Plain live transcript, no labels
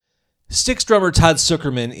Styx drummer Todd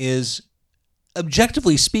Sucherman is,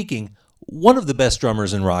 objectively speaking, one of the best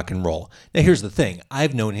drummers in rock and roll. Now, here's the thing.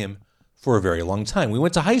 I've known him for a very long time. We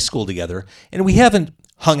went to high school together, and we haven't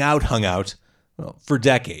hung out, well, for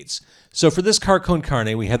decades. So for this Car Con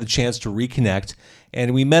Carne, we had the chance to reconnect,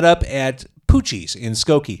 and we met up at Poochie's in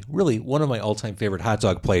Skokie, really one of my all-time favorite hot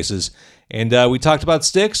dog places. And we talked about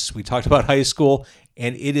Styx, we talked about high school,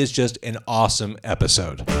 and it is just an awesome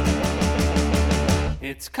episode.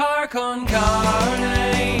 It's Car Con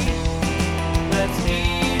Carne. Let's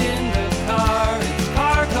eat in the car. It's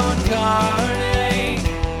Car Con Carne.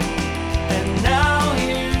 And now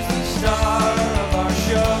here's the star of our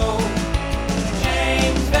show,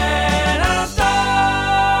 James Van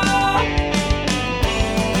Alstyne.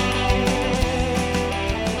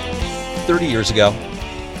 30 years ago,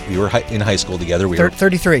 we were in high school together. We were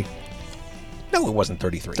 33. No, it wasn't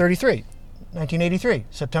 33. 33. 1983.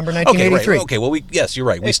 September 1983. Okay, well, yes, you're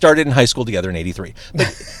right. We started in high school together in 83.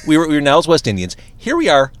 But we were Niles West Indians. Here we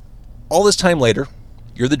are, all this time later.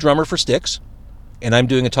 You're the drummer for Styx, and I'm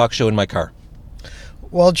doing a talk show in my car.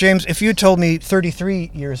 Well, James, if you told me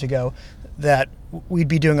 33 years ago that we'd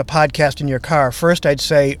be doing a podcast in your car, first I'd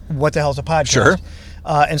say, what the hell's a podcast? Sure.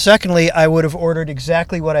 And secondly, I would have ordered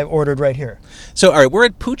exactly what I've ordered right here. So, all right, we're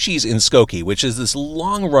at Poochie's in Skokie, which is this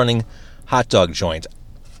long-running hot dog joint.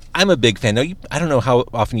 I'm a big fan. Now, I don't know how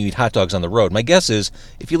often you eat hot dogs on the road. My guess is,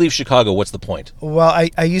 if you leave Chicago, what's the point? Well,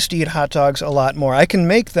 I used to eat hot dogs a lot more. I can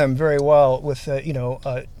make them very well with,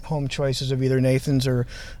 home choices of either Nathan's or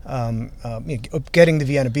getting the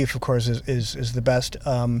Vienna beef, of course, is the best.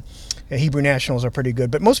 Hebrew Nationals are pretty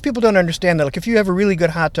good, but most people don't understand that. Like, if you have a really good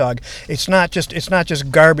hot dog, it's not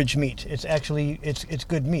just garbage meat. It's actually it's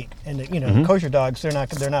good meat. And kosher dogs,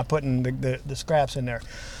 they're not putting the scraps in there.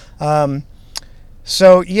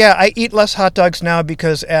 So, yeah, I eat less hot dogs now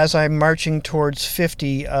because as I'm marching towards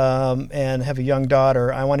 50 and have a young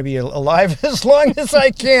daughter, I want to be alive as long as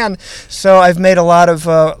I can. So I've made a lot of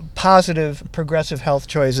positive, progressive health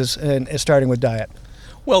choices, starting with diet.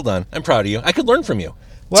 Well done. I'm proud of you. I could learn from you.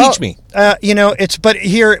 Well, Teach me. But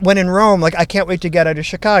here, when in Rome, like, I can't wait to get out of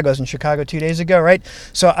Chicago. I was in Chicago 2 days ago, right?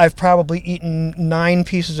 So I've probably eaten 9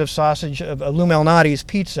 pieces of sausage of Lou Malnati's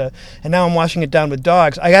pizza, and now I'm washing it down with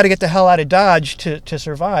dogs. I got to get the hell out of Dodge to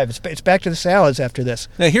survive. It's back to the salads after this.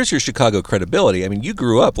 Now, here's your Chicago credibility. I mean, you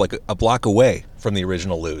grew up like a block away from the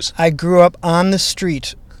original Lou's. I grew up on the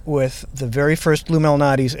street with the very first Lou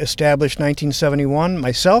Malnati's, established 1971,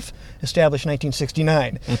 myself, established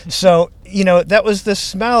 1969. So, that was the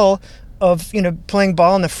smell of, playing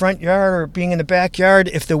ball in the front yard or being in the backyard.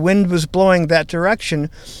 If the wind was blowing that direction,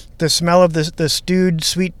 the smell of the stewed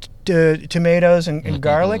sweet tomatoes and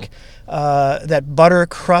garlic, that butter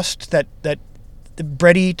crust, that the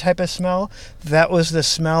bready type of smell, that was the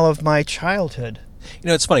smell of my childhood.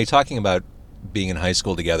 It's funny, talking about being in high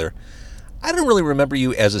school together, I don't really remember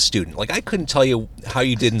you as a student. Like, I couldn't tell you how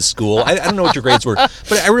you did in school. I don't know what your grades were.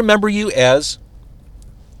 But I remember you as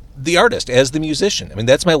the artist, as the musician. I mean,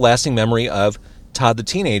 that's my lasting memory of Todd the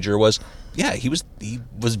teenager was, he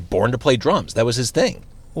was born to play drums. That was his thing.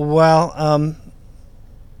 Well, I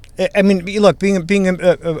mean, look, being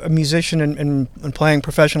a musician and playing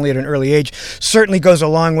professionally at an early age certainly goes a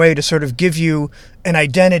long way to sort of give you an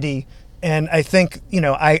identity. And I think,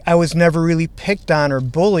 I was never really picked on or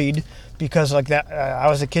bullied because like that, I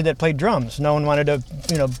was a kid that played drums. No one wanted to,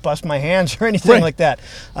 bust my hands or anything like that.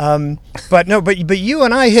 But you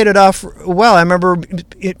and I hit it off well. I remember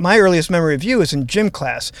my earliest memory of you is in gym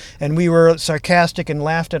class, and we were sarcastic and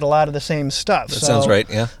laughed at a lot of the same stuff. That sounds right.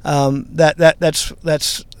 Yeah.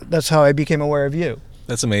 That's how I became aware of you.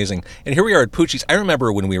 That's amazing. And here we are at Poochie's. I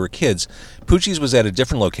remember when we were kids, Poochie's was at a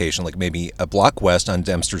different location, like maybe a block west on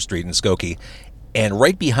Dempster Street in Skokie. And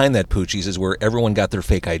right behind that Poochie's is where everyone got their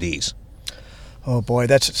fake IDs. Oh boy,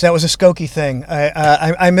 that was a Skokie thing.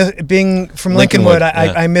 I miss, being from Lincolnwood.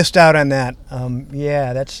 I missed out on that.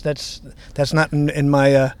 That's not in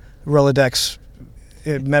my Rolodex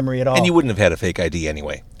memory at all. And you wouldn't have had a fake ID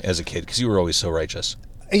anyway as a kid because you were always so righteous.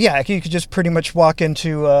 Yeah, you could just pretty much walk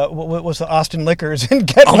into what was the Austin Liquors and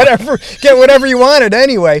get whatever you wanted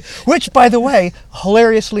anyway. Which, by the way,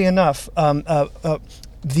 hilariously enough,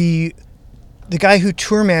 the guy who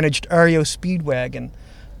tour managed REO Speedwagon,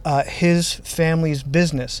 his family's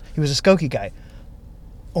business, he was a Skokie guy,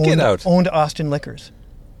 owned Austin Liquors.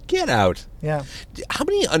 Get out. Yeah. How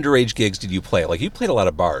many underage gigs did you play? Like, you played a lot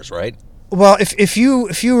of bars, right? Well, if you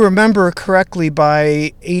remember correctly,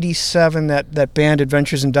 by '87, that band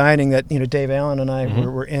Adventures in Dining that Dave Allen and I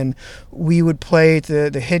were in, we would play the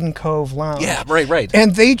Hidden Cove Lounge. Yeah, right.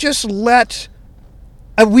 And they just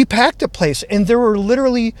we packed the place, and there were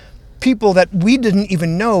literally people that we didn't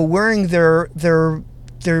even know wearing their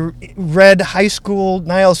red high school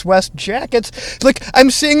Niles West jackets. Like,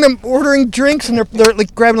 I'm seeing them ordering drinks, and they're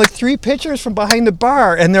like grabbing like 3 pitchers from behind the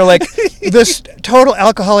bar, and they're like this total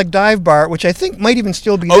alcoholic dive bar, which I think might even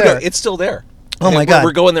still be there. No, it's still there. Oh my God.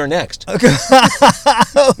 We're going there next. Okay.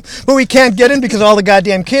 But we can't get in because all the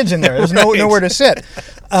goddamn kids in there. There's nowhere to sit.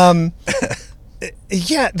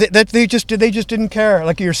 Yeah, they just didn't care.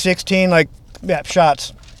 Like, you're 16, like, yeah,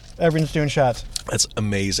 shots. Everyone's doing shots. That's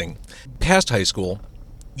amazing. Past high school,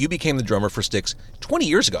 you became the drummer for Styx 20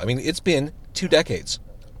 years ago. I mean, it's been 2 decades.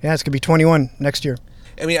 Yeah, it's going to be 21 next year.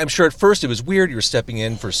 I mean, I'm sure at first it was weird. You were stepping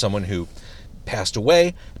in for someone who passed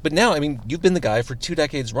away. But now, I mean, you've been the guy for 2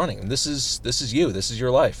 decades running. And this is you. This is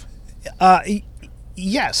your life.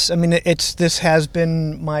 Yes. I mean, this has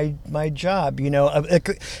been my job,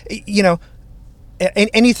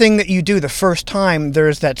 anything that you do the first time,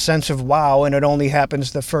 there's that sense of wow, and it only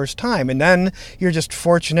happens the first time. And then you're just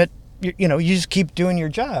fortunate, you just keep doing your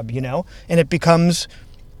job, and it becomes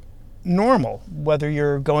normal, whether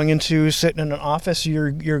you're going into sitting in an office,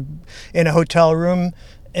 you're in a hotel room,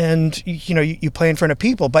 and you play in front of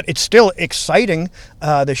people, but it's still exciting.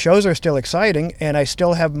 The shows are still exciting, and I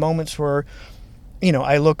still have moments where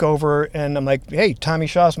I look over and I'm like, hey, Tommy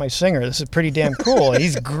Shaw's my singer. This is pretty damn cool.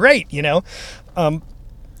 He's great, And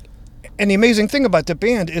the amazing thing about the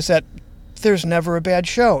band is that there's never a bad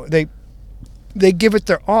show. They give it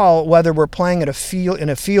their all, whether we're playing at a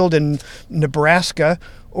field in Nebraska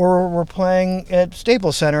or we're playing at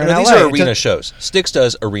Staples Center in LA. These are arena shows. Styx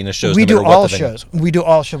does arena shows. We no do matter what all the venue. shows. We do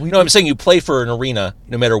all shows. No, I'm saying you play for an arena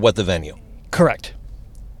no matter what the venue. Correct.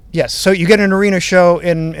 Yes, so you get an arena show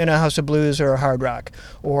in a House of Blues or a Hard Rock,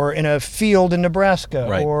 or in a field in Nebraska,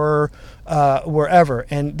 right, or wherever.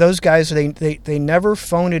 And those guys, they never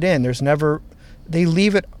phone it in. They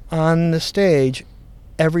leave it on the stage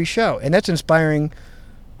every show, and that's inspiring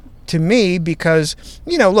to me because,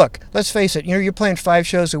 look, let's face it, you're playing 5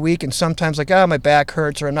 shows a week, and sometimes like, my back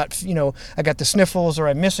hurts, or I'm not, I got the sniffles, or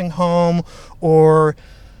I'm missing home, or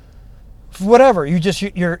whatever.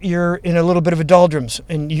 You're in a little bit of a doldrums,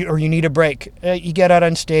 and you need a break. You get out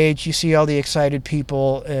on stage, you see all the excited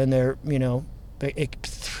people, and they're,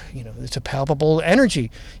 it's a palpable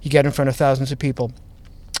energy. You get in front of thousands of people,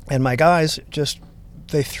 and my guys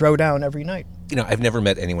they throw down every night. I've never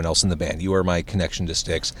met anyone else in the band. You are my connection to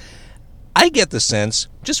Styx. I get the sense,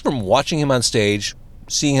 just from watching him on stage,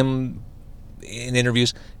 seeing him in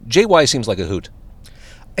interviews, JY seems like a hoot.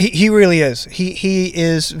 He really is. He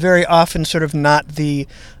is very often sort of not the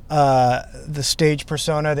stage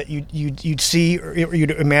persona that you'd see or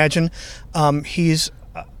you'd imagine. He's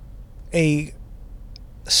a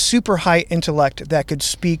super high intellect that could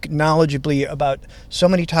speak knowledgeably about so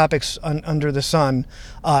many topics under the sun.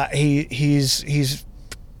 He's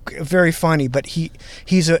very funny, but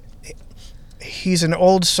he's an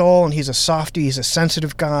old soul, and he's a softie. He's a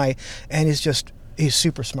sensitive guy, and he's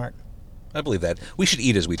super smart. I believe that. We should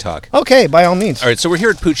eat as we talk. Okay, by all means. All right, so we're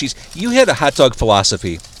here at Poochie's. You had a hot dog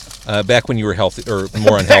philosophy back when you were healthy or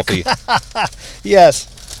more unhealthy. Yes.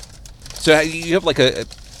 So you have like a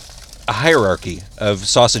hierarchy of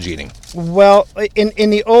sausage eating. Well,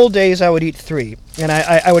 in the old days, I would eat 3, and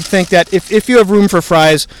I would think that if you have room for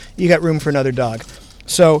fries, you got room for another dog.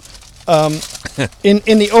 So,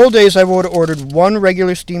 in the old days, I would have ordered 1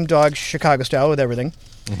 regular steamed dog, Chicago style, with everything.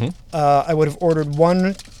 Mm-hmm. I would have ordered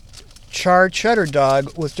 1 charred cheddar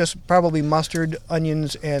dog with just probably mustard,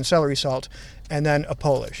 onions, and celery salt, and then a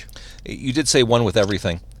Polish. You did say 1 with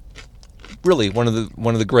everything. Really, one of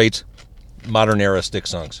the great modern era Styx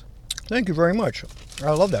songs. Thank you very much.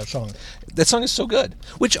 I love that song. That song is so good.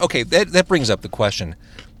 Which, okay, that brings up the question.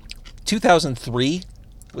 2003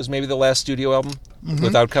 was maybe the last studio album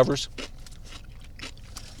without covers.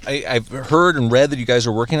 I've heard and read that you guys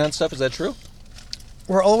are working on stuff. Is that true?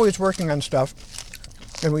 We're always working on stuff,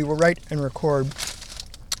 and we will write and record.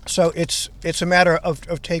 So it's a matter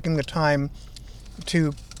of taking the time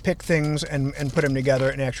to pick things and put them together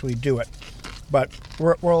and actually do it. But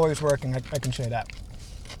we're always working. I can say that.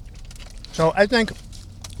 So I think.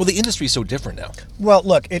 Well, the industry's so different now. Well,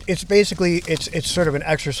 look, it's basically it's sort of an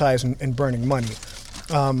exercise in burning money,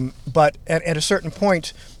 but at a certain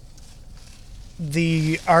point,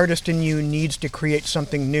 the artist in you needs to create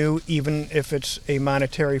something new, even if it's a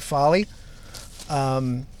monetary folly.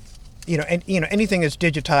 Anything that's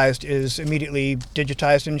digitized is immediately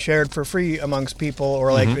digitized and shared for free amongst people,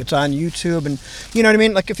 or like it's on YouTube, and you know what I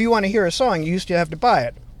mean. Like if you want to hear a song, you used to have to buy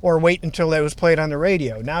it or wait until it was played on the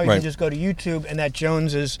radio. Now you can just go to YouTube, and that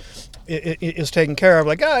Jones is taken care of.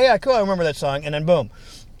 Like, oh yeah, cool, I remember that song, and then boom,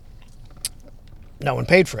 no one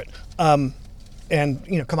paid for it.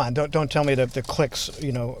 And come on, don't tell me that the clicks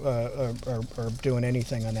are doing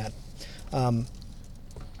anything on that.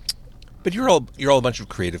 But you're all a bunch of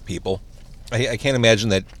creative people. I can't imagine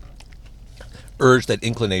that urge, that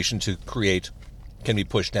inclination to create, can be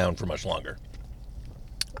pushed down for much longer.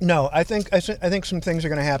 No, I think some things are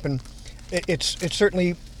going to happen. It's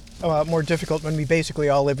certainly more difficult when we basically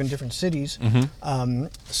all live in different cities.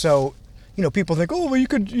 So, people think, oh, well, you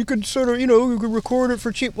could sort of, you could record it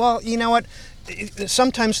for cheap. Well, you know what?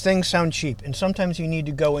 Sometimes things sound cheap, and sometimes you need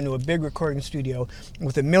to go into a big recording studio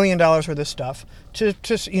with $1 million worth of stuff to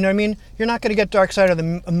you know what I mean? You're not going to get Dark Side of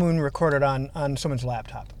the Moon recorded on someone's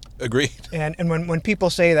laptop. Agreed. And when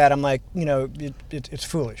people say that, I'm like, it's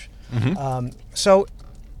foolish. So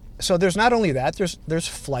there's not only that, there's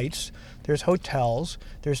flights, there's hotels,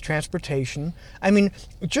 there's transportation. I mean,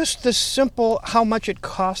 just the simple how much it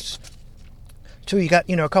costs to, you got,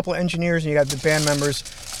 a couple of engineers and you got the band members.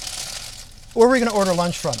 Where are we going to order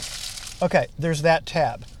lunch from? Okay, there's that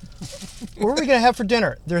tab. What are we going to have for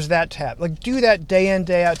dinner? There's that tab. Like, do that day in,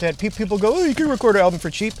 day out. People go, oh, you can record an album for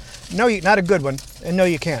cheap. No, not a good one. And no,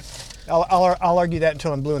 you can't. I'll argue that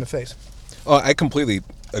until I'm blue in the face. Oh, I completely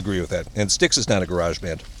agree with that. And Styx is not a garage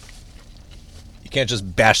band. You can't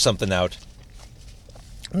just bash something out.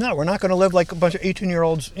 No, we're not going to live like a bunch of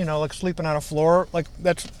 18-year-olds, like sleeping on a floor. Like,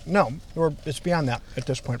 it's beyond that at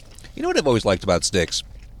this point. You know what I've always liked about Styx?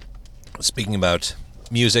 Speaking about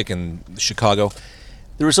music and Chicago,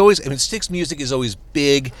 there was always, Styx music is always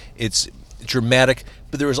big, it's dramatic,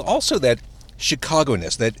 but there was also that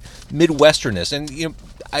Chicago-ness, that Midwesterness, and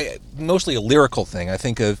mostly a lyrical thing. I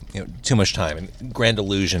think of Too Much Time and Grand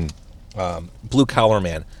Illusion, Blue Collar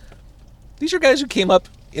Man. These are guys who came up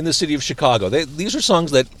in the city of Chicago. These are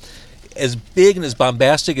songs that, as big and as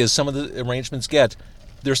bombastic as some of the arrangements get,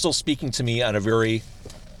 they're still speaking to me on a very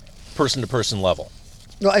person-to-person level.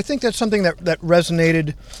 Well, I think that's something that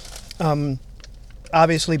resonated,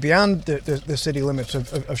 obviously beyond the city limits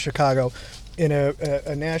of Chicago, in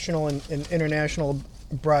a national and international,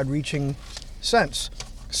 broad-reaching sense.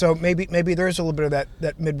 So maybe there is a little bit of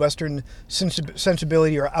that Midwestern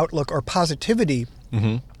sensibility or outlook or positivity.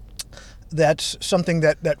 Mm-hmm. That's something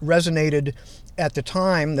that resonated at the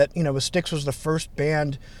time. That Styx was the first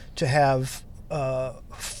band to have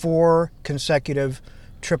 4 consecutive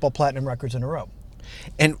triple platinum records in a row.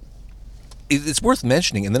 And it's worth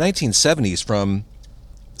mentioning, in the 1970s, from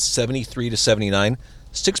 73 to 79,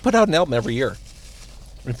 Styx put out an album every year.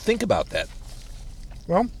 And think about that.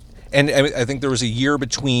 Well, and I think there was a year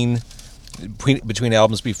between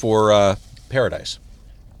albums before Paradise.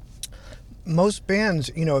 Most bands,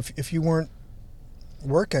 if you weren't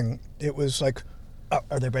working, it was like, oh,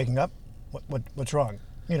 are they breaking up? What's wrong?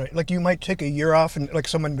 Like you might take a year off and like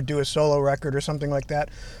someone would do a solo record or something like that.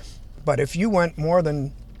 But if you went more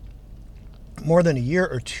than a year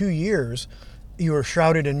or 2 years, you were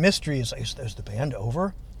shrouded in mystery. Is the band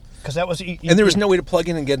over? Because that was... and there was no way to plug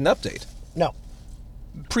in and get an update. No.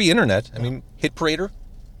 Pre-internet. I mean, Hit Parader,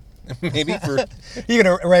 maybe for... You're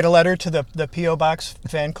going to write a letter to the P.O. Box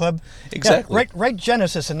fan club? Exactly. Yeah, write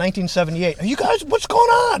Genesis in 1978. You guys, what's going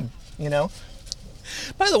on?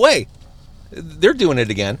 By the way, they're doing it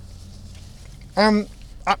again.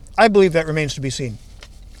 I believe that remains to be seen.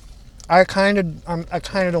 I kind of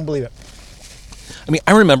don't believe it. I mean,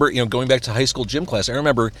 I remember, going back to high school gym class, I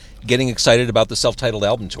remember getting excited about the self-titled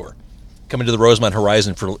album tour, coming to the Rosemont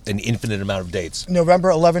Horizon for an infinite amount of dates. November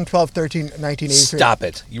 11, 12, 13, 1983. Stop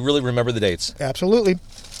it. You really remember the dates? Absolutely.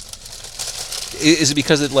 Is it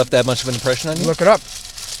because it left that much of an impression on you? Look it up.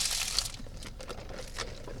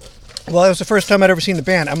 Well, it was the first time I'd ever seen the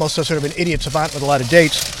band. I'm also sort of an idiot savant with a lot of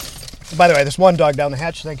dates. By the way, there's one dog down the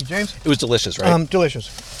hatch. Thank you, James. It was delicious, right? Delicious.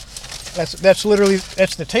 That's literally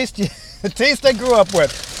the taste the taste I grew up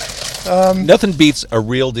with. Nothing beats a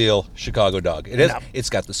real deal Chicago dog. It has. No. It's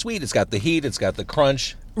got the sweet. It's got the heat. It's got the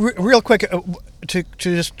crunch. Real quick, to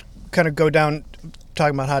just kind of go down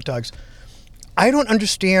talking about hot dogs. I don't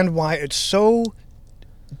understand why it's so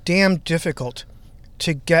damn difficult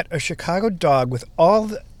to get a Chicago dog with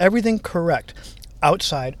everything correct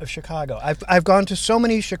outside of Chicago. I've gone to so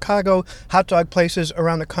many Chicago hot dog places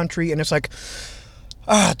around the country, and it's like,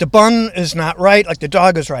 the bun is not right, like the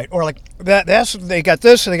dog is right, or like they got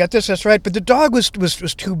this, that's right, but the dog was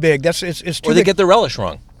too big. It's too or they big. Get the relish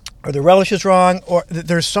wrong, or the relish is wrong, or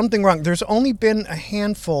there's something wrong. There's only been a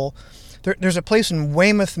handful. There's a place in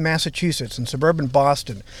Weymouth, Massachusetts, in suburban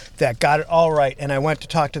Boston, that got it all right. And I went to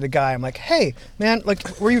talk to the guy. I'm like, hey, man, like,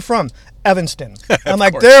 where are you from? Evanston. I'm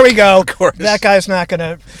like, course. There we go. Of course. That guy's not going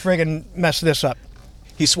to friggin' mess this up.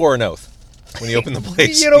 He swore an oath when he opened the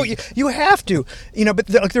place. You have to. But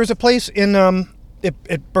there's a place in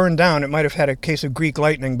it burned down. It might have had a case of Greek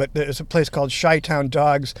lightning, but there's a place called Chi-Town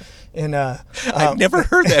Dogs in I've never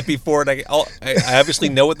heard that before, and I obviously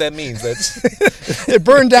know what that means. That's it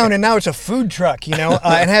burned down, and now it's a food truck, and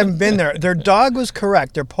I haven't been there. Their dog was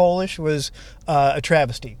correct. Their Polish was a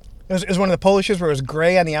travesty. It was one of the Polishes where it was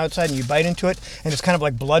gray on the outside, and you bite into it, and it's kind of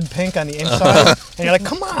like blood pink on the inside. And you're like,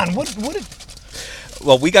 come on, what?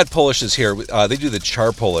 Well, we got Polishes here. They do the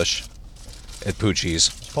char Polish at Pucci's.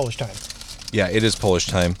 It's Polish time. Yeah, it is Polish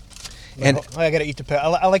time. And I got to eat the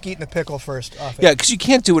pickle. I like eating the pickle first. Off it. yeah, because you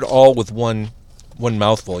can't do it all with one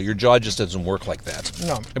mouthful. Your jaw just doesn't work like that.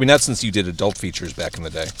 No. I mean, not since you did adult features back in the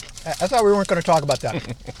day. I thought we weren't going to talk about that.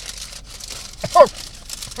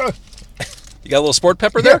 You got a little sport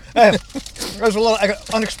pepper there? There's a little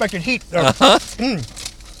unexpected heat. Yeah,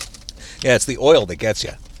 it's the oil that gets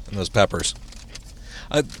you in those peppers.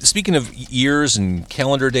 Speaking of years and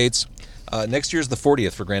calendar dates, next year's the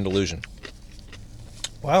 40th for Grand Illusion.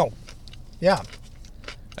 Wow. Yeah.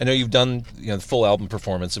 I know you've done the full album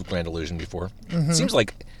performance of Grand Illusion before. It seems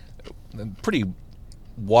like a pretty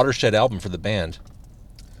watershed album for the band.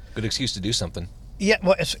 Good excuse to do something. Yeah,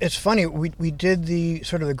 well, it's funny. We did the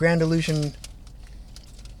sort of the Grand Illusion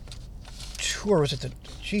tour. Was it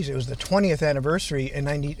it was the 20th anniversary in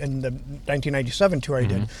the 1997 tour I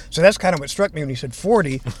did. So that's kind of what struck me when you said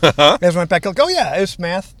 40. I just went back like, oh yeah, it's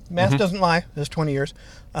math. Math doesn't lie. It's 20 years.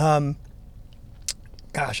 Gosh,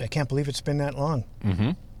 I can't believe it's been that long.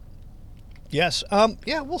 Yes.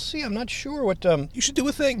 Yeah, we'll see. I'm not sure what... You should do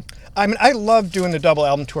a thing. I mean, I love doing the double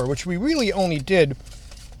album tour, which we really only did,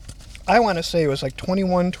 I want to say it was like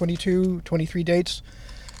 21, 22, 23 dates.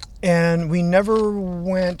 And we never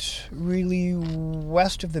went really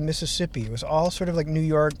west of the Mississippi. It was all sort of like New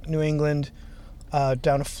York, New England,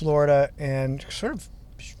 down to Florida, and sort of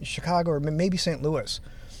Chicago or maybe St. Louis.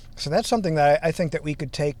 So that's something that I think that we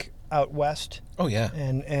could take out west. Oh, yeah.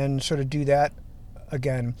 And sort of do that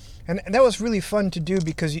again. And that was really fun to do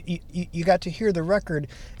because you got to hear the record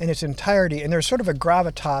in its entirety, and there's sort of a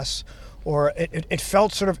gravitas, or it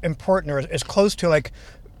felt sort of important, or as close to like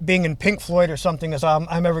being in Pink Floyd or something as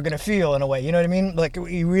I'm ever going to feel, in a way. You know what I mean? Like,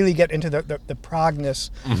 you really get into the progness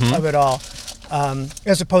of it all,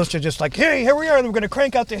 as opposed to just like, hey, here we are, we're going to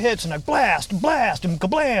crank out the hits, and I blast, and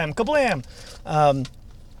kablam, kablam.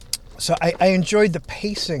 So I enjoyed the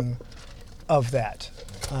pacing of that.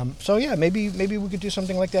 So yeah, maybe we could do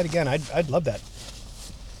something like that again. I'd love that.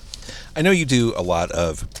 I know you do a lot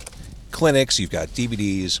of clinics. You've got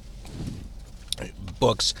DVDs,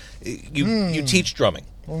 books. You teach drumming.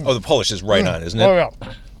 Oh, the Polish is right on, isn't it? Oh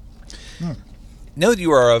yeah. Now that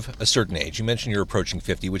you are of a certain age, you mentioned you're approaching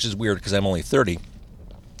 50, which is weird because I'm only 30.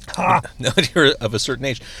 Now that you're of a certain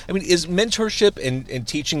age, I mean, is mentorship and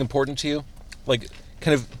teaching important to you? Like,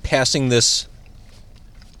 kind of passing this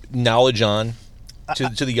knowledge on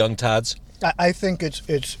to the young Todds? I think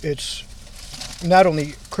it's not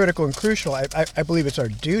only critical and crucial. I believe it's our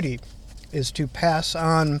duty is to pass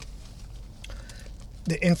on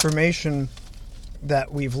the information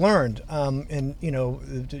that we've learned, and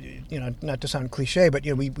not to sound cliche, but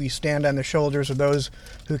we stand on the shoulders of those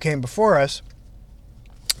who came before us,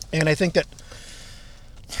 and I think that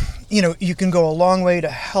you can go a long way to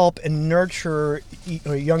help and nurture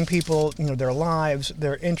young people, their lives,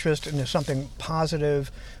 their interest into something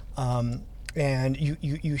positive, and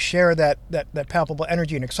you share that palpable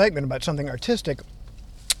energy and excitement about something artistic,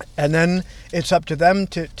 and then it's up to them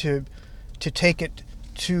to take it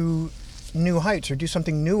to new heights, or do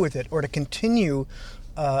something new with it, or to continue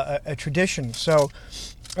a tradition. So,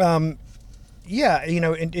 in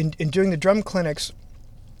doing the drum clinics,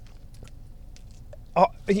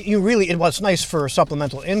 it's nice for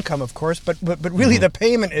supplemental income, of course, but really the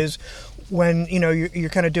payment is when you're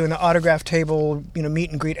kind of doing the autograph table,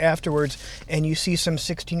 meet and greet afterwards, and you see some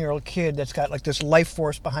 16-year-old kid that's got like this life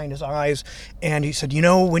force behind his eyes, and he said,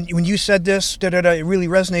 when you said this, it really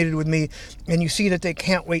resonated with me, and you see that they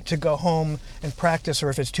can't wait to go home and practice, or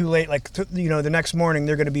if it's too late, the next morning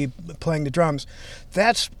they're going to be playing the drums.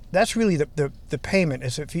 That's really the payment,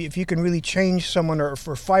 is if you can really change someone or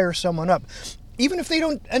fire someone up. Even if they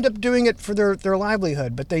don't end up doing it for their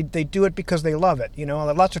livelihood, but they do it because they love it.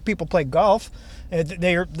 Lots of people play golf.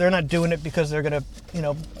 They're not doing it because they're going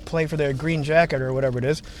to play for their green jacket or whatever it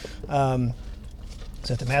is. Is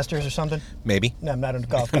that the Masters or something? Maybe. No, I'm not a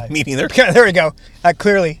golf guy. Me neither. There we go.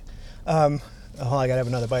 Clearly. I gotta have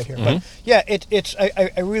another bite here. But yeah,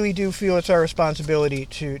 I really do feel it's our responsibility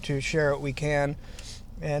to share what we can,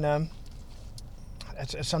 and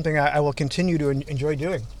it's something I will continue to enjoy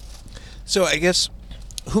doing. So I guess,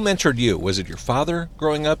 who mentored you? Was it your father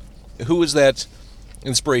growing up? Who was that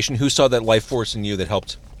inspiration? Who saw that life force in you that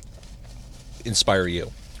helped inspire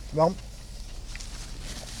you? Well,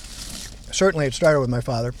 certainly it started with my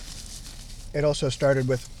father. It also started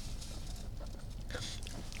with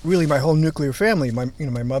really my whole nuclear family.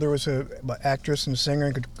 My mother was an actress and singer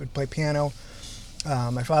and could play piano.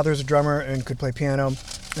 My father was a drummer and could play piano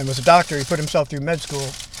and was a doctor. He put himself through med school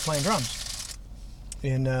playing drums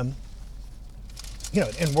in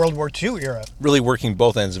World War II era. Really working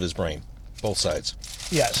both ends of his brain, both sides.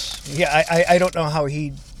 Yes. Yeah, I don't know how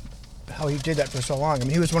he did that for so long. I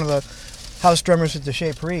mean, he was one of the house drummers at the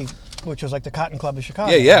Chez Paree, which was like the Cotton Club of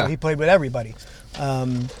Chicago. Yeah. He played with everybody.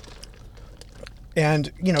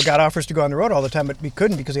 And, got offers to go on the road all the time, but he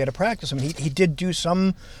couldn't because he had to practice. I mean, he did do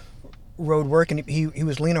some road work, and he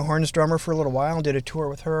was Lena Horne's drummer for a little while and did a tour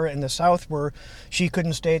with her in the South where she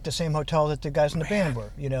couldn't stay at the same hotel that the guys in the band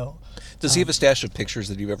were, Does he have a stash of pictures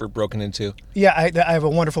that you've ever broken into? Yeah, I have a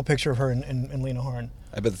wonderful picture of her and Lena Horne.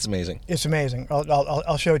 I bet that's amazing. It's amazing.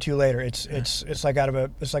 I'll show it to you later. It's like out of a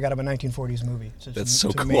 1940s movie. That's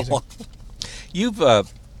so cool. Amazing. You've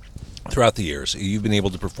throughout the years, you've been able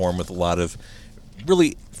to perform with a lot of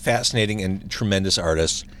really fascinating and tremendous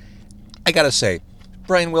artists. I gotta say,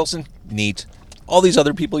 Brian Wilson, neat. All these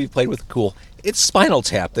other people you've played with, cool. It's Spinal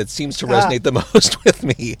Tap that seems to resonate the most with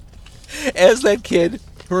me. As that kid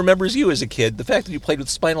who remembers you as a kid, the fact that you played with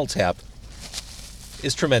Spinal Tap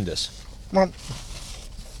is tremendous. Well,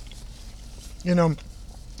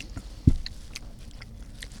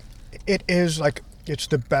 it is like it's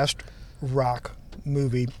the best rock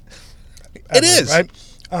movie ever, It is. right?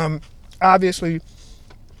 Obviously,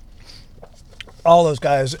 all those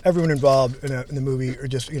guys, everyone involved in the movie, are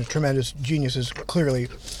just tremendous geniuses. Clearly,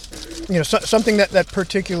 something that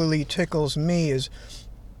particularly tickles me is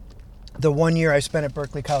the 1 year I spent at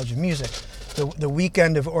Berklee College of Music. The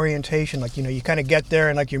weekend of orientation, like you kind of get there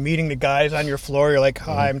and like you're meeting the guys on your floor. You're like,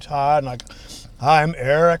 "Hi, I'm Todd," and like, "Hi, I'm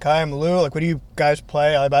Eric. Hi, I'm Lou." Like, what do you guys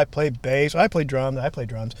play? I play bass. I play drums.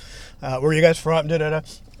 Where are you guys from?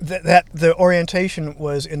 The orientation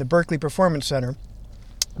was in the Berklee Performance Center.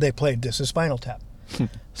 They played "This Is Spinal Tap."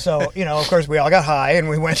 So, of course, we all got high and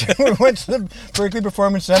we went to the Berklee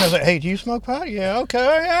Performance Center. I was like, "Hey, do you smoke pot?" "Yeah, okay,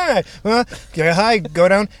 all right." Well, get high, go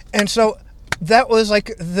down. And so that was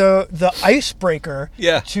like the icebreaker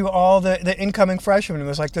to all the incoming freshmen. It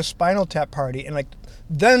was like the Spinal Tap party. And like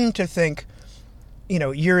then to think,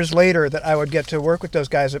 years later that I would get to work with those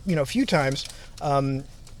guys, a few times,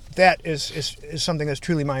 that is something that's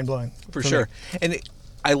truly mind-blowing. For sure. Me. And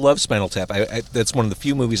I love Spinal Tap. That's one of the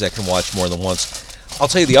few movies I can watch more than once. I'll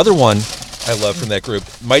tell you the other one I love from that group,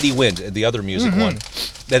 Mighty Wind, the other music one.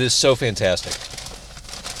 That is so fantastic.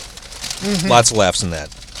 Lots of laughs in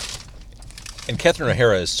that. And Catherine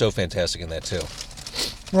O'Hara is so fantastic in that, too.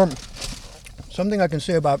 Well, something I can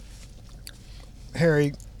say about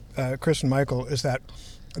Harry, Chris, and Michael is that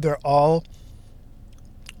they're all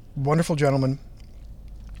wonderful gentlemen.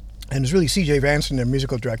 And it's really C.J. Vanson, their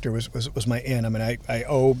musical director, was my in. I mean, I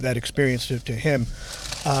owe that experience to him.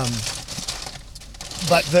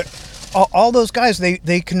 But all those guys,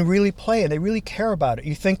 they can really play and they really care about it.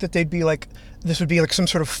 You think that they'd be like, this would be like some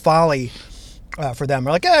sort of folly for them.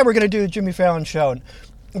 They're like, we're going to do a Jimmy Fallon show.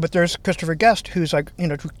 But there's Christopher Guest, who's like,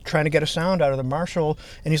 trying to get a sound out of the Marshall.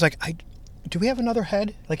 And he's like, do we have another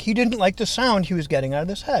head? Like, he didn't like the sound he was getting out of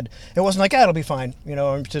this head. It wasn't like, it'll be fine.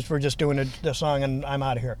 We're just doing the song and I'm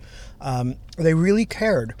out of here. They really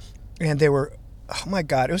cared. And they were, oh my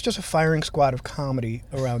God, it was just a firing squad of comedy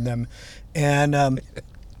around them. And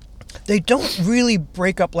they don't really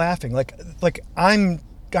break up laughing. Like I'm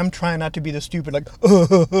trying not to be the stupid, like,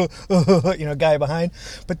 guy behind.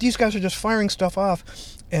 But these guys are just firing stuff off.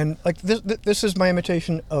 And like this is my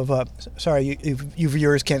imitation of, sorry, you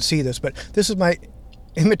viewers can't see this, but this is my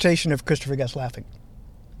imitation of Christopher Guest laughing.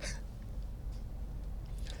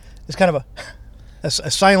 It's kind of a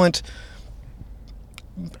silent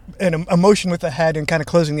and a motion with the head and kind of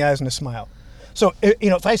closing the eyes and a smile. So,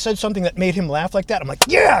 if I said something that made him laugh like that, I'm like,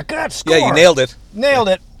 yeah, good score. Yeah, you nailed it. Nailed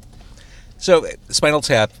it. So, Spinal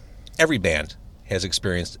Tap, every band has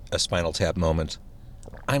experienced a Spinal Tap moment.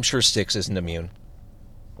 I'm sure Styx isn't immune.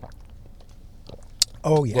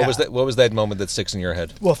 Oh, yeah. What was that moment that sticks in your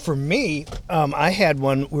head? Well, for me, I had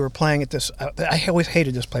one. We were playing at this. I always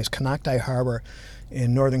hated this place, Canocti Harbor,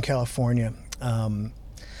 in Northern California. It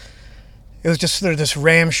was just sort of this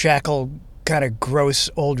ramshackle, kind of gross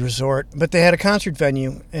old resort. But they had a concert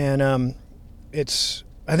venue, and I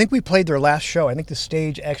think we played their last show. I think the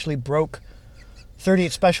stage actually broke.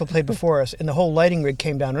 38 Special played before us, and the whole lighting rig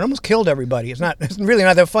came down and almost killed everybody. It's really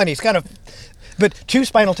not that funny. It's kind of. But two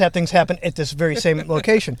Spinal Tap things happened at this very same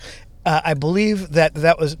location. I believe that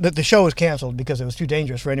the show was canceled because it was too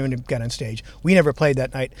dangerous for anyone to get on stage. We never played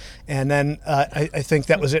that night, and then I think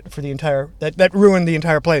that was it for the entire. That ruined the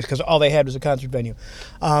entire place because all they had was a concert venue.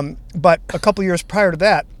 But a couple years prior to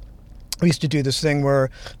that, we used to do this thing where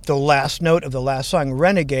the last note of the last song,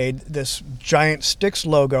 "Renegade," this giant Styx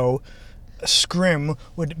logo scrim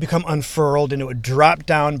would become unfurled and it would drop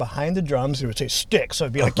down behind the drums and it would say Styx. So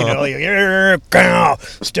it'd be like,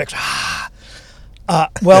 Styx.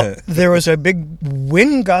 Well, there was a big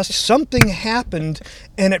wind gust. Something happened,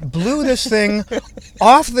 and it blew this thing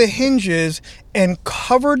off the hinges and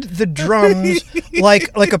covered the drums like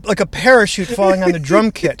a parachute falling on the drum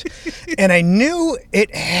kit. And I knew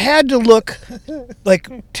it had to look like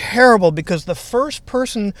terrible because the first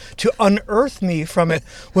person to unearth me from it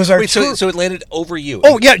was our. Wait, so it landed over you?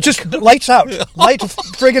 Oh yeah, just lights out,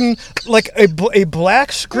 friggin' like a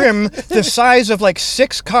black scrim the size of like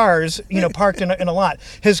 6 cars, parked in a lot,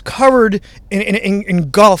 has covered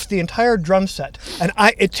engulfed the entire drum set, and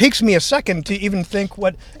it takes me a second to even think,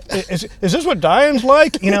 what is this? What Diane's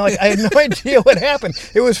like? I had no idea what happened.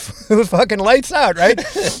 It was fucking lights out, right?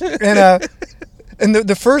 And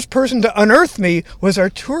the first person to unearth me was our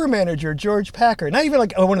tour manager, George Packer. Not even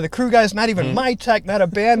like one of the crew guys, not even my tech, not a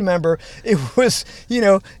band member. It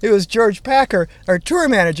was George Packer, our tour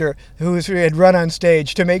manager, who had run on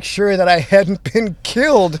stage to make sure that I hadn't been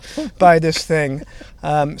killed by this thing.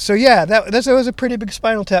 So yeah, that was a pretty big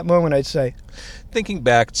Spinal Tap moment, I'd say. Thinking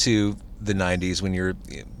back to the 90s when you're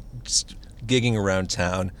just gigging around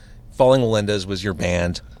town, Falling Melindas was your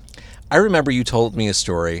band. I remember you told me a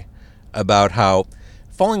story about how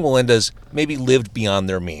Falling Melindas maybe lived beyond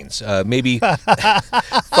their means. Maybe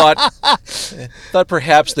thought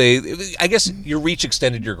perhaps I guess your reach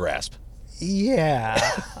extended your grasp.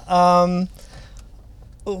 Yeah.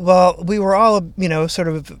 Well, we were all, sort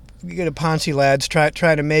of Ponzi lads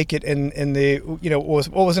trying to make it in the,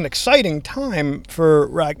 what was an exciting time for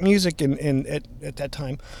rock music at that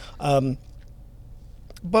time.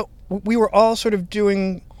 But we were all sort of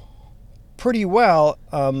doing pretty well.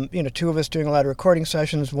 2 of us doing a lot of recording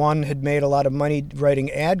sessions. One had made a lot of money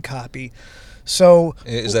writing ad copy. So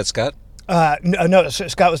is that Scott? No,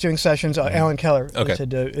 Scott was doing sessions. Alan Keller Okay.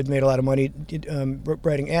 had made a lot of money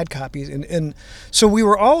writing ad copies, and so we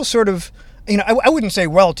were all sort of, I wouldn't say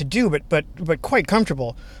well-to-do, but quite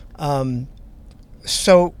comfortable.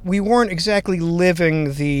 So we weren't exactly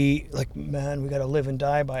living the man, we got to live and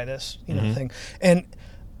die by this thing. And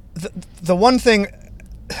the one thing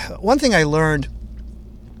I learned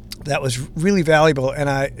that was really valuable,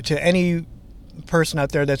 and to any person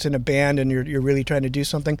out there that's in a band and you're really trying to do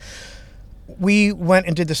something, we went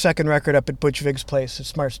and did the second record up at Butch Vig's place at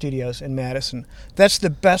Smart Studios in Madison. That's the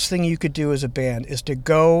best thing you could do as a band, is to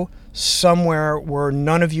go somewhere where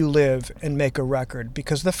none of you live and make a record.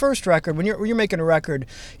 Because the first record, when you're making a record,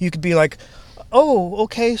 you could be like, oh,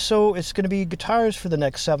 okay, so it's going to be guitars for the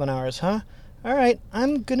next 7 hours, huh? All right,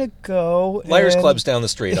 I'm gonna go. Liars Club's down the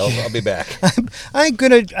street. I'll be back. I got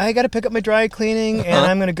to pick up my dry cleaning, and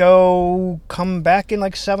I'm gonna come back in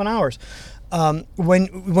like 7 hours.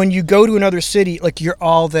 When you go to another city, like, you're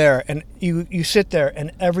all there, and you sit there,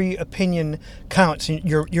 and every opinion counts, and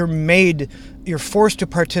you're forced to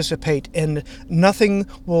participate, and nothing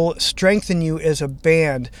will strengthen you as a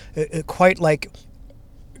band quite like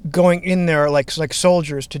going in there like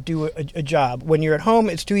soldiers to do a job. When you're at home,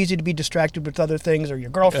 it's too easy to be distracted with other things, or your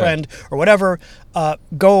girlfriend or whatever.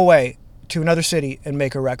 Go away to another city and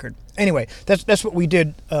make a record. Anyway, that's what we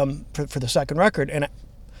did for the second record. And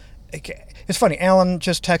it's funny, Alan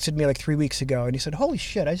just texted me like 3 weeks ago, and he said, holy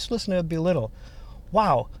shit, I just listened to Belittle.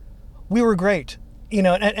 Wow, we were great.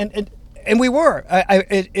 And we were.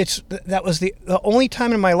 That was the only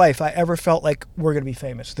time in my life I ever felt like we're going to be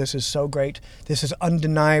famous. This is so great. This is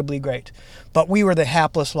undeniably great. But we were the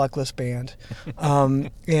hapless, luckless band.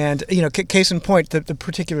 And case in point, the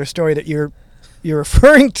particular story that you're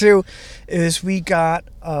referring to is we got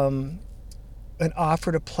an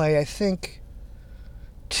offer to play, I think,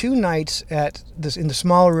 2 nights in the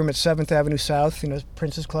smaller room at 7th Avenue South,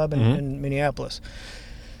 Prince's Club in Minneapolis.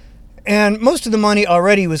 And most of the money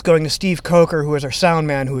already was going to Steve Coker, who was our sound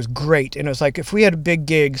man, who was great. And it was like, if we had big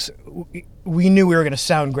gigs, we knew we were going to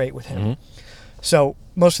sound great with him. Mm-hmm. So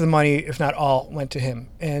most of the money, if not all, went to him.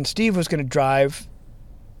 And Steve was going to drive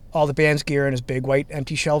all the band's gear in his big white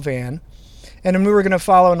empty shell van. And then we were going to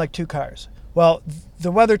follow in like 2 cars. Well,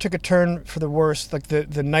 the weather took a turn for the worse, like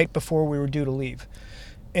the night before we were due to leave.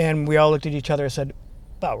 And we all looked at each other and said,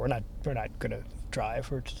 well, we're not going to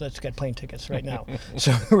drive, let's get plane tickets right now.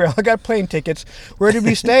 So we all got plane tickets. Where did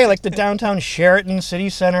we stay? Like the downtown Sheraton City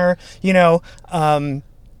Center,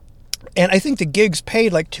 And I think the gigs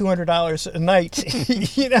paid like $200 a night,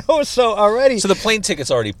 so already. So the plane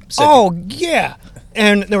ticket's already set. Oh, yeah.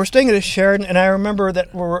 And they were staying at a Sheraton, and I remember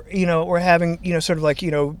that we're having, sort of like,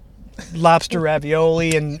 lobster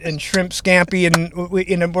ravioli and shrimp scampi, and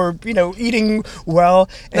we're, eating well.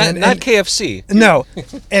 And, Not KFC. No.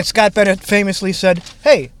 And Scott Bennett famously said,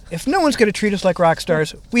 "Hey, if no one's going to treat us like rock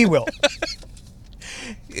stars, we will."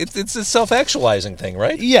 It's a self-actualizing thing,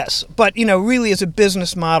 right? Yes, but really, as a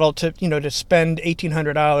business model, to spend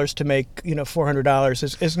 $1,800 to make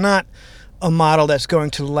 $400 is not a model that's going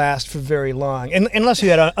to last for very long, and unless you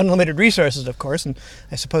had unlimited resources, of course. And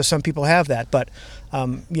I suppose some people have that, but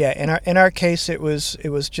in our case, it was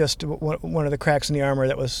just one of the cracks in the armor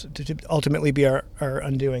that was to ultimately be our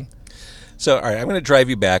undoing. So, all right, I'm going to drive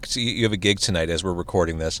you back. So you have a gig tonight as we're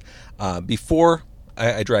recording this. Before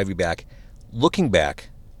I drive you back, looking back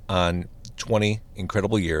on 20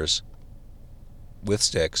 incredible years with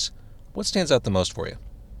Styx, what stands out the most for you?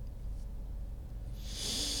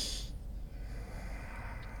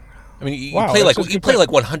 I mean, you play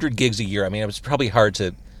like 100 gigs a year. I mean, it's probably hard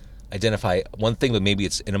to identify one thing, but maybe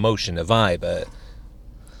it's an emotion, a vibe.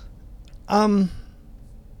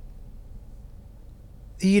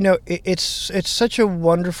 It's such a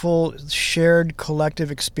wonderful shared collective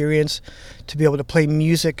experience to be able to play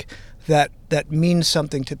music that means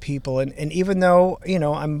something to people. And even though,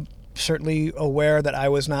 I'm certainly aware that I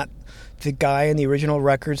was not the guy in the original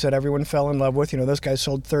records that everyone fell in love with. Those guys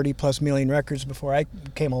sold 30+ million records before I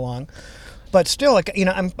came along. But still,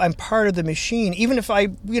 I'm part of the machine. Even if I,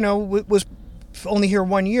 was only here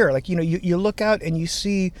 1 year. You look out and you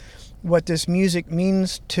see what this music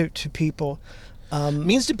means to people.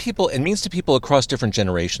 Means to people across different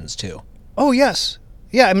generations too. Oh yes,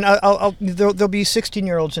 yeah. I mean, there'll be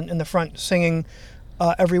 16-year-olds in the front singing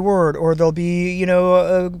every word, or there'll be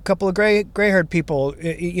a couple of gray-haired people.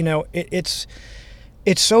 It's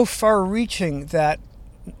so far-reaching that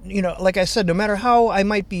like I said, no matter how I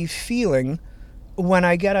might be feeling when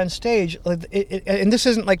I get on stage, and this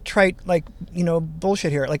isn't like trite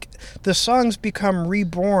bullshit here. Like the songs become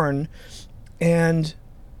reborn, and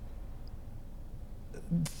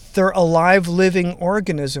they're a live, living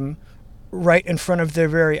organism right in front of their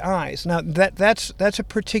very eyes. Now, that's a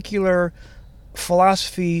particular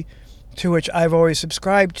philosophy to which I've always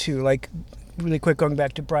subscribed to. Like, really quick, going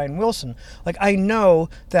back to Brian Wilson. Like, I know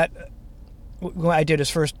that I did his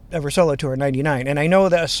first ever solo tour in '99, and I know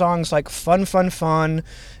that songs like Fun, Fun, Fun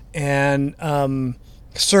and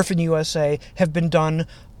Surfin' USA have been done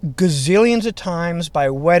gazillions of times by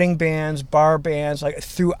wedding bands, bar bands, like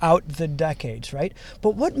throughout the decades, right?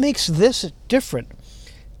 But what makes this different?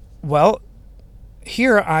 Well,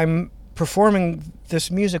 here I'm performing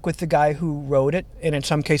this music with the guy who wrote it, and in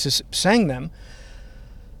some cases sang them.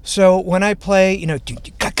 So when I play,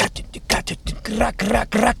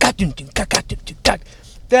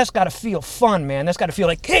 that's got to feel fun, man. That's got to feel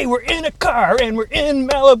like, hey, we're in a car and we're in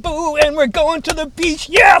Malibu and we're going to the beach.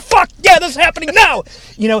 Yeah, fuck yeah, this is happening now.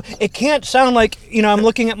 It can't sound like, I'm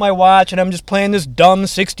looking at my watch and I'm just playing this dumb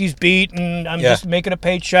 60s beat and I'm just making a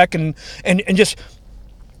paycheck and just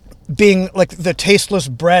being like the tasteless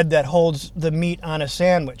bread that holds the meat on a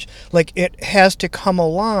sandwich. Like, it has to come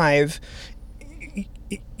alive,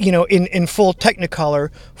 in full Technicolor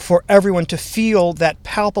for everyone to feel that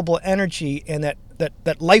palpable energy and that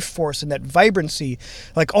life force and that vibrancy.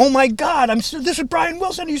 Like, oh my God, this is Brian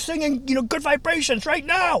Wilson. He's singing, Good Vibrations right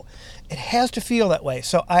now. It has to feel that way.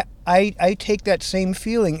 So I take that same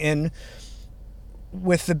feeling in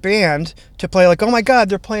with the band to play like, oh my God,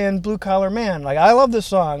 they're playing Blue Collar Man. Like, I love this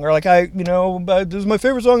song. Or like, this is my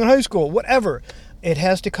favorite song in high school. Whatever. It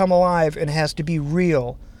has to come alive and it has to be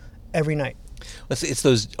real every night. It's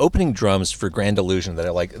those opening drums for Grand Illusion that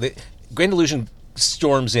I like. Grand Illusion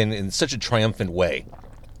storms in such a triumphant way.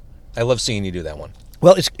 I love seeing you do that one.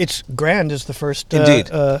 Well, it's Grand is the first. Indeed.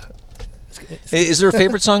 Is there a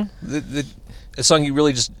favorite song? A song you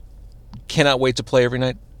really just cannot wait to play every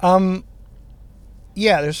night?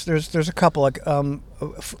 Yeah, there's a couple. Like,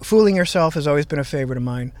 Fooling Yourself has always been a favorite of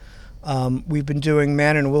mine. We've been doing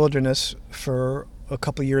Man in Wilderness for a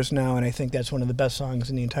couple years now, and I think that's one of the best songs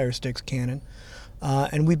in the entire Styx canon.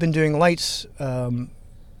 And we've been doing Lights sort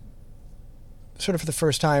of for the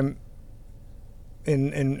first time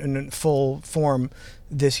in full form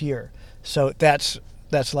this year. So that's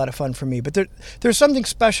a lot of fun for me. But there's something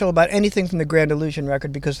special about anything from the Grand Illusion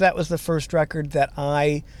record, because that was the first record that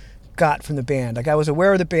I got from the band. Like, I was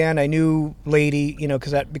aware of the band. I knew Lady,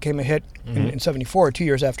 because that became a hit in '74, 2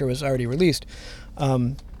 years after it was already released.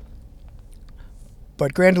 But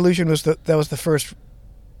Grand Illusion was the first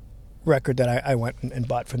record that I went and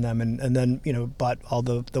bought from them, and then bought all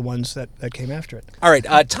the ones that came after it. All right,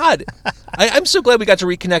 Todd, I'm so glad we got to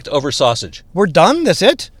reconnect over sausage. We're done. That's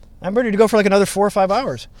it. I'm ready to go for like another 4 or 5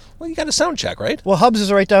 hours. Well, you got a sound check, right? Well, Hubs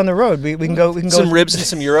is right down the road. We can go. Some ribs and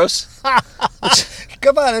some gyros.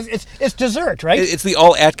 Come on, it's dessert, right? It's the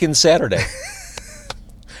all Atkins Saturday.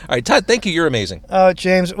 All right, Todd, thank you. You're amazing. Oh,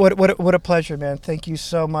 James, what a pleasure, man. Thank you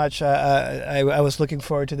so much. I was looking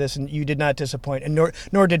forward to this, and you did not disappoint, and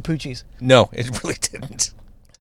nor did Poochie's. No, it really didn't.